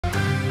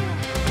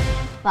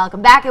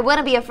Welcome back. It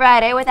wouldn't be a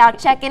Friday without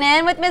checking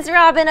in with Miss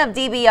Robin of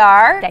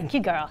DBR. Thank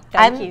you, girl.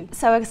 Thank you. I'm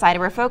so excited.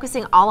 We're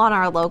focusing all on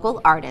our local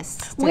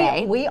artists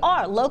today. We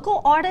are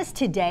local artists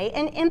today,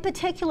 and in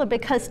particular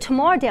because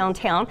tomorrow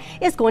downtown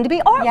is going to be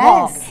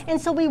ArtWalk. And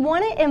so we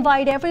want to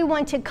invite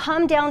everyone to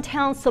come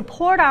downtown,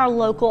 support our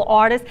local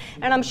artists,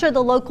 and I'm sure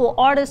the local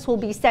artists will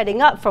be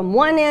setting up from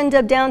one end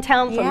of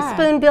downtown, from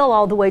Spoonbill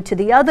all the way to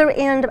the other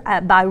end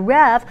by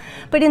Rev.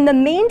 But in the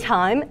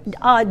meantime,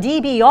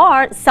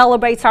 DBR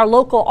celebrates our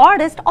local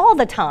artists all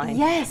the time.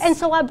 And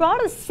so I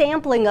brought a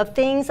sampling of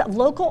things of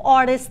local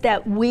artists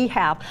that we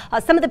have.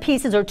 Some of the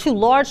pieces are too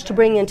large to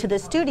bring into the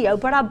studio,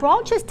 but I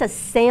brought just a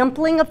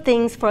sampling of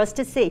things for us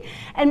to see.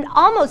 And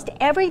almost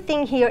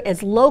everything here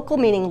is local,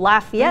 meaning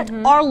Lafayette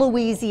or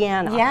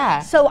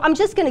Louisiana. So I'm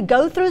just going to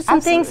go through some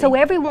things so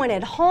everyone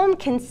at home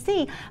can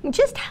see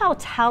just how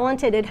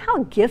talented and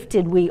how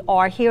gifted we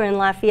are here in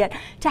Lafayette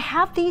to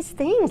have these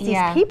things, these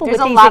people There's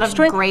with a these lot of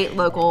great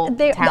local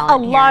talent a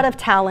lot of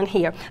talent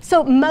here.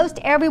 So most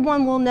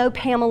everyone will know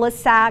Pamela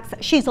Sachs.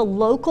 She's a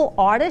local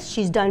artist.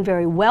 She's done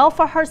very well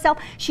for herself.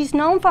 She's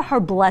known for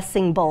her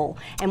blessing bowl.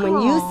 And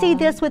when you see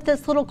this with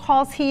this little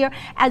cross here,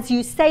 as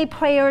you say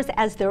prayers,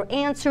 as they're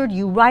answered,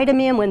 you write them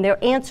in. When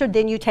they're answered,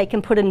 then you take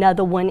and put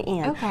another one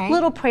in.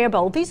 Little prayer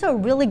bowl. These are a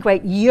really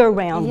great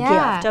year-round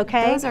gift,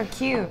 those are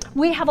cute.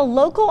 We have a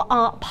local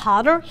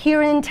potter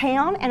here in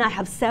town, and I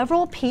have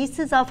several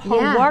pieces of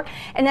her work.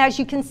 And as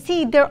you can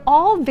see, they're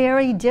all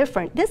very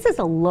different. This is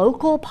a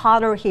local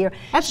potter here.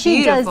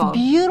 She does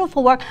beautiful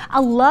work. I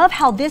love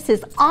how this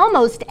is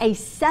almost a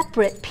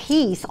separate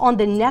piece on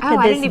the neck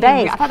of this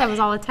vase. I thought that was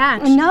all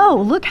attached. No,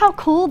 look how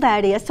cool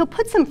that is. So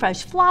put some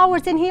fresh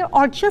flowers in here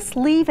or just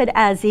leave it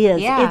as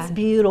is. It's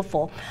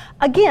beautiful.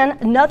 Again,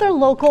 another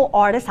local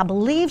artist, I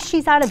believe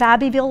she's out of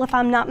Abbeville if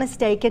I'm not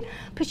mistaken,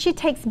 but she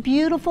takes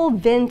beautiful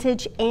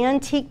vintage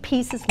antique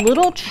pieces,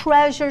 little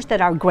treasures that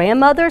our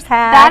grandmothers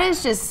had. That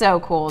is just so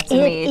cool to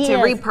me, to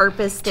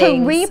repurpose things. To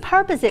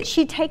repurpose it.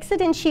 She takes it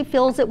and she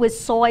fills it with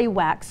soy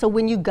wax. So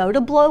when you go to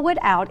blow it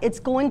out, it's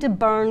going to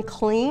burn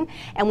clean.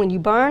 And when you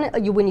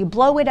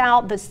blow it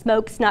out, the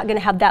smoke's not going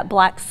to have that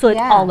black soot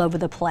all over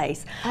the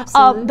place.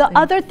 The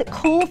other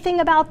cool thing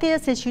about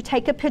this is you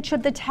take a picture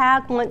of the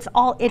tag once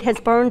it has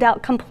burned out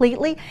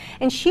completely,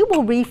 and she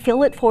will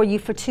refill it for you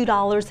for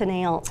 $2 an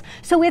ounce.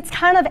 So it's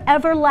kind of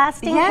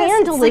everlasting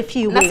candle, if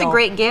you will. That's a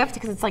great gift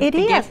because it's like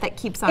the gift that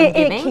keeps on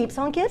giving. It keeps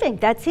on giving.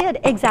 That's it.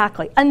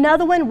 Exactly.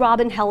 Another one,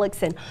 Robin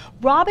Hellickson.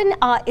 Robin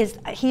is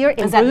here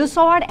in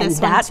Broussard, and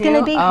that's going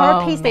to be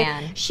her piece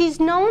there. She's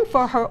known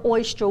for her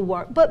oyster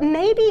work, but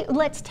maybe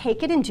let's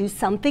take it and do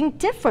something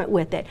different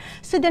with it.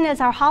 So then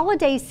as our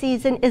holiday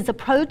season is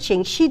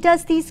approaching, she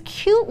does these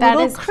cute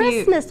little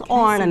Christmas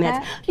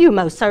ornaments. You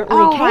most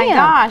certainly can. Oh my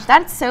gosh,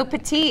 that's so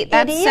petite.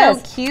 That's so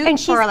cute and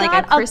for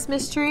like a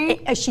Christmas tree.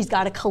 She's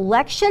got a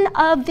collection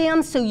of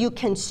them, so you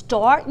can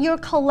start your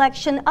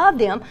collection of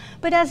them.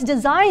 But as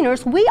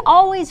designers, we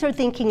always are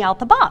thinking out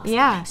the box.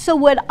 So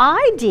what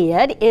I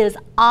did is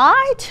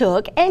I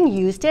took and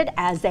used it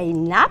as a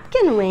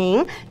napkin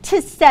ring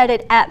to set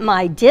it at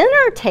my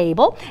dinner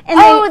table. And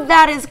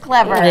that is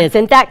clever.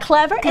 Isn't that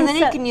clever? And then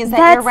you can use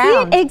that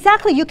year-round.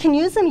 Exactly. You can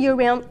use them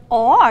year-round,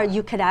 or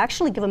you could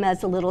actually give them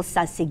as a little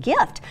sussy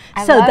gift.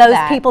 So those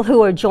people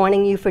who are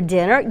joining you for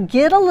dinner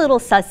get a little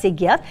sussy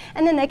gift,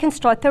 and then they can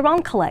start their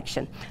own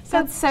collection. So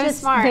that's so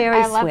smart. Very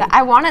I love sweet. that.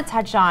 I want to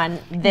touch on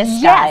this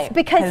guy. Yes,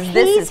 because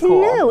he's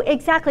new.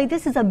 Exactly.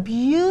 This is a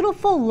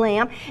beautiful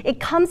lamp. It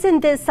comes in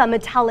this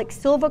metallic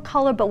silver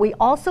color, but we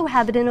also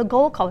have it in a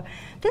gold color.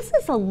 This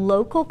is a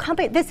local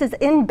company. This is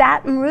in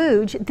Baton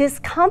Rouge. This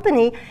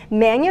company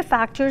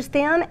manufactures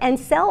them and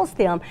sells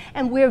them,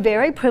 and we're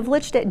very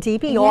privileged at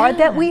DBR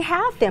that we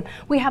have them.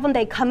 We have them.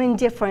 They come in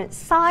different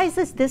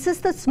sizes. This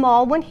is the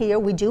small one here.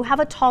 We do have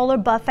a taller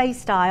buffet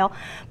style,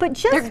 but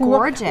just they're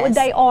gorgeous.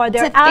 They are.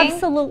 They're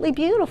absolutely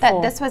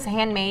beautiful. That this was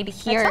handmade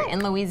here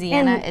in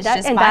Louisiana. It's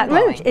just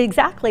mind-blowing.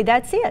 Exactly.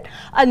 That's it.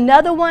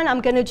 Another one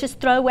I'm going to just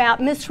throw out.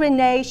 Miss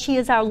Renee. She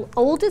is our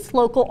oldest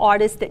local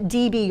artist that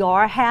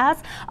DBR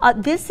has.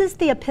 This is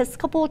the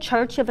Episcopal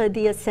Church of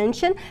the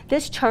Ascension.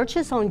 This church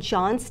is on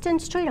Johnston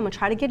Street. I'm going to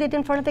try to get it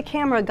in front of the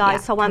camera,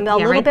 guys, so I'm a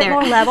little bit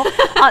more level.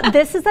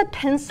 This is a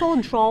pencil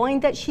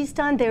drawing that she's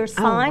done, their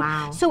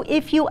sign. So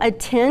if you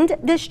attend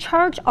this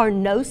church or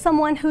know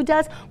someone who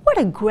does, what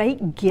a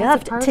great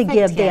gift to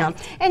give them.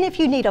 And if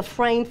you need a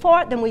frame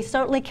for it, then we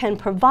certainly can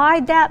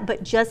provide that,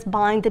 but just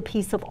buying the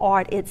piece of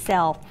art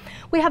itself.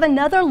 We have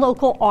another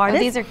local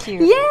artist. These are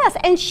cute. Yes,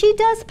 and she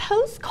does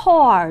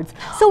postcards.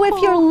 So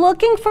if you're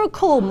looking for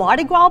cool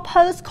Mardi Gras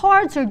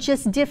postcards or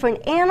just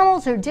different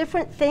animals or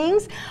different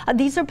things,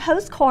 these are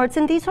postcards,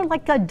 and these are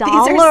like $1.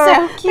 These are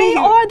so cute. They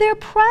are. They're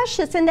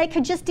precious, and they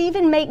could just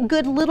even make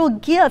good little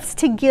gifts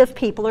to give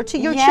people or to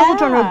your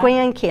children or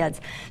grandkids.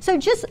 So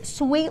just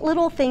sweet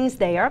little things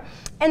there.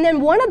 And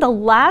then one of the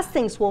last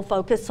things we'll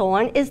focus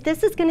on is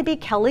this is going to be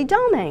Kelly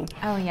Domain.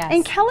 Oh, yes.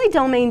 And Kelly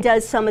Domain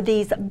does some of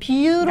these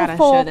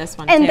beautiful, gotta show this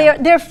one and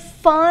too. they're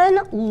fun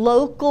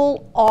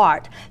local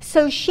art.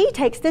 So she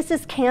takes, this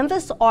is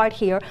canvas art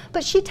here,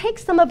 but she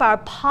takes some of our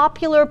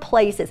popular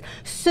places.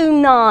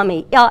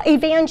 Tsunami,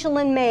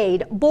 Evangeline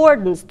Maid,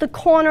 Borden's, the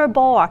Corner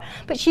Bar.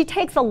 But she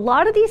takes a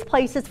lot of these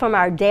places from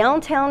our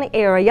downtown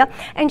area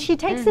and she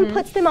takes and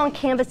puts them on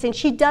canvas and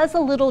she does a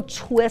little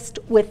twist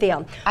with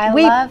them. I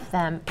love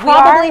them.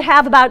 Probably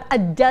have about a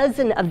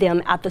dozen of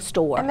them at the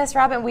store. And Miss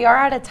Robin, we are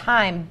out of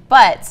time,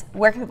 but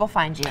where can people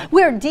find you?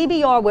 We're at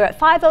DBR. We're at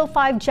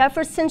 505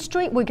 Jefferson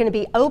Street. We're going to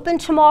be open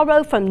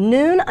tomorrow from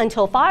noon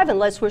until 5,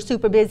 unless we're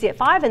super busy at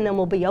 5, and then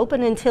we'll be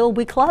open until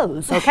we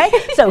close, okay?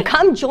 So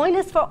come join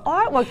us for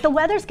artwork. The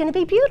weather's going to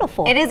be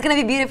beautiful. It is going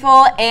to be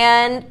beautiful,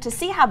 and to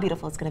see how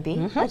beautiful it's going to be,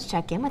 let's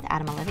check in with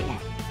Adam Olivier.